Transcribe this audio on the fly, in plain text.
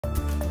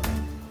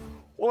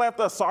Well,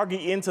 after a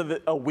soggy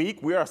into a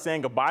week, we are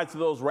saying goodbye to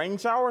those rain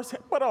showers,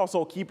 but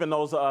also keeping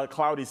those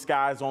cloudy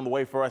skies on the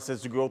way for us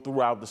as we go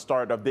throughout the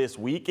start of this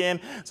weekend.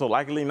 So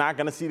likely not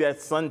going to see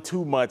that sun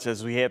too much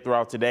as we head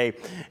throughout today.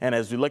 And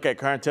as we look at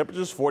current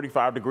temperatures,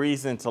 45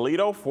 degrees in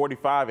Toledo,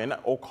 45 in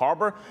Oak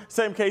Harbor.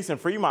 Same case in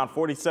Fremont,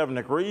 47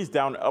 degrees.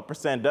 Down in Upper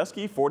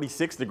Sandusky,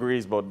 46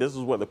 degrees. But this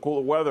is where the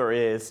cooler weather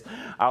is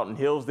out in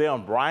Hillsdale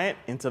and Bryant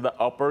into the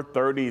upper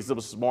 30s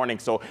this morning.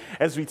 So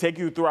as we take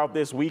you throughout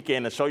this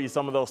weekend to show you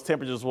some of those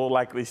temperatures we'll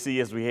likely see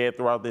as we head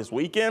throughout this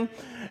weekend,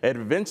 and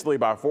eventually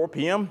by 4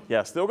 p.m.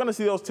 still going to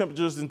see those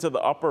temperatures into the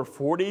upper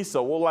 40s,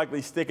 so we'll likely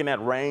stick in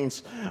that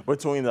range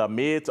between the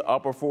mid to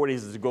upper 40s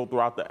as you go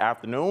throughout the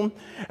afternoon.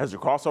 As you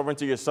cross over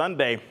into your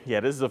Sunday,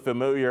 this is a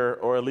familiar,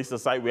 or at least a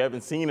sight we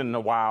haven't seen in a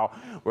while,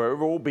 where it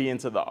will be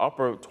into the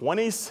upper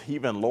 20s,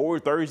 even lower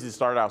 30s to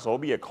start out. So it'll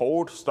be a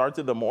cold start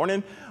to the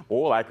morning, but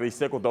we'll likely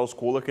stick with those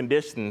cooler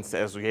conditions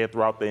as we head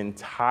throughout the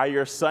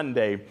entire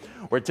Sunday,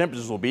 where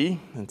temperatures will be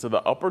into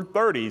the upper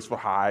 30s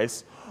for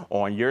highs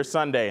on your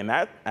Sunday. And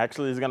that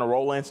actually is going to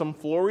roll in some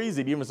flurries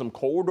and even some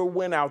colder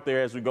wind out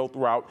there as we go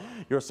throughout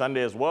your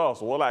Sunday as well.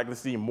 So we'll likely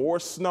see more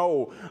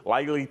snow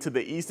likely to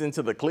the east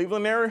into the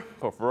Cleveland area.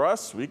 But for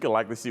us, we could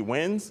likely see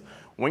wind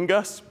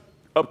gusts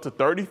up to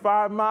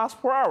 35 miles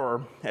per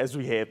hour as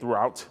we head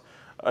throughout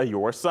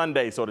your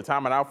Sunday. So to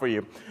time it out for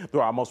you,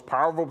 through our most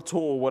powerful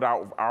tool with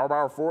our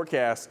hour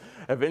forecast,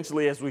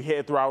 eventually as we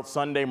head throughout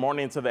Sunday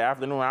morning into the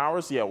afternoon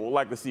hours, we'll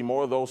likely see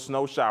more of those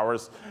snow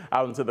showers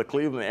out into the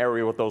Cleveland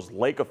area with those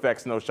lake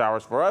effect snow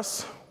showers. For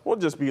us, we'll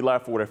just be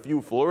left with a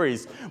few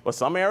flurries, but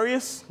some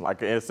areas,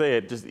 like I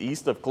said, just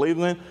east of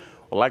Cleveland,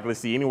 we'll likely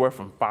see anywhere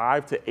from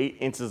 5 to 8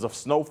 inches of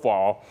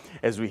snowfall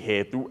as we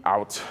head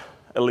throughout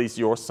at least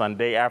your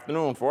Sunday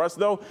afternoon. For us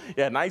though,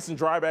 nice and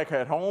dry back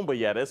at home, but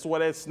that's where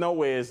that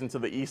snow is into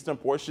the eastern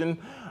portion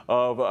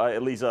of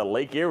at least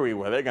Lake Erie,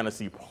 where they're gonna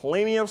see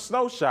plenty of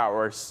snow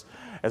showers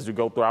as we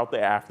go throughout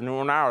the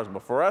afternoon hours.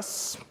 But for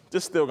us,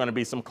 just still gonna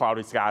be some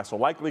cloudy skies. So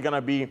likely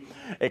gonna be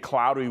a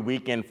cloudy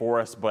weekend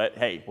for us. But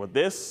hey, with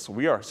this,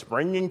 we are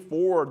springing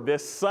forward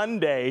this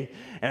Sunday,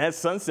 and that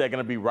sunset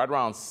gonna be right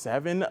around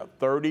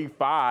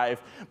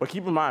 7:35. But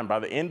keep in mind, by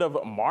the end of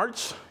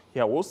March,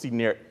 we'll see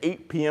near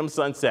 8 p.m.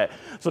 sunset.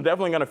 So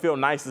definitely going to feel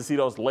nice to see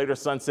those later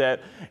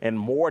sunset and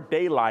more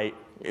daylight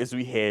as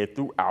we head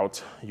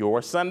throughout your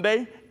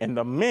Sunday and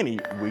the many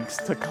weeks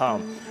to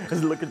come.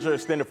 As you look at your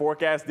extended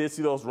forecast, did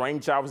see those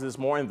rain showers this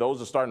morning.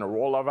 Those are starting to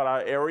roll over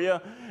our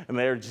area, and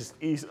they're just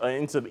east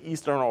into the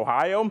eastern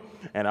Ohio.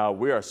 And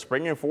we are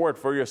springing forward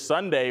for your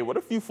Sunday with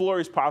a few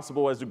flurries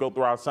possible as we go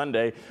throughout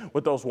Sunday.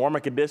 With those warmer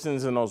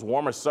conditions and those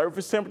warmer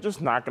surface temperatures,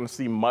 not going to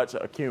see much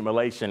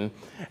accumulation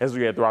as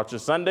we head throughout your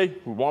Sunday.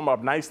 We warm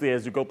up nicely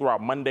as we go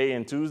throughout Monday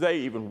and Tuesday,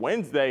 even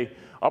Wednesday.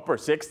 Upper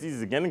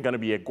 60s again, going to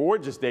be a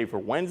gorgeous day for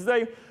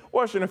Wednesday.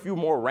 Watching a few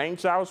more rain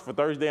showers for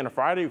Thursday and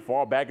Friday.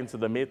 Fall back into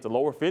the mid to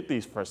lower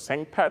 50s for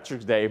St.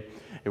 Patrick's Day.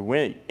 And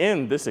we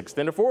end this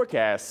extended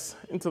forecast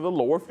into the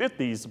lower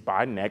 50s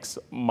by next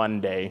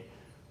Monday.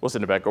 We'll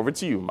send it back over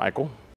to you, Michael.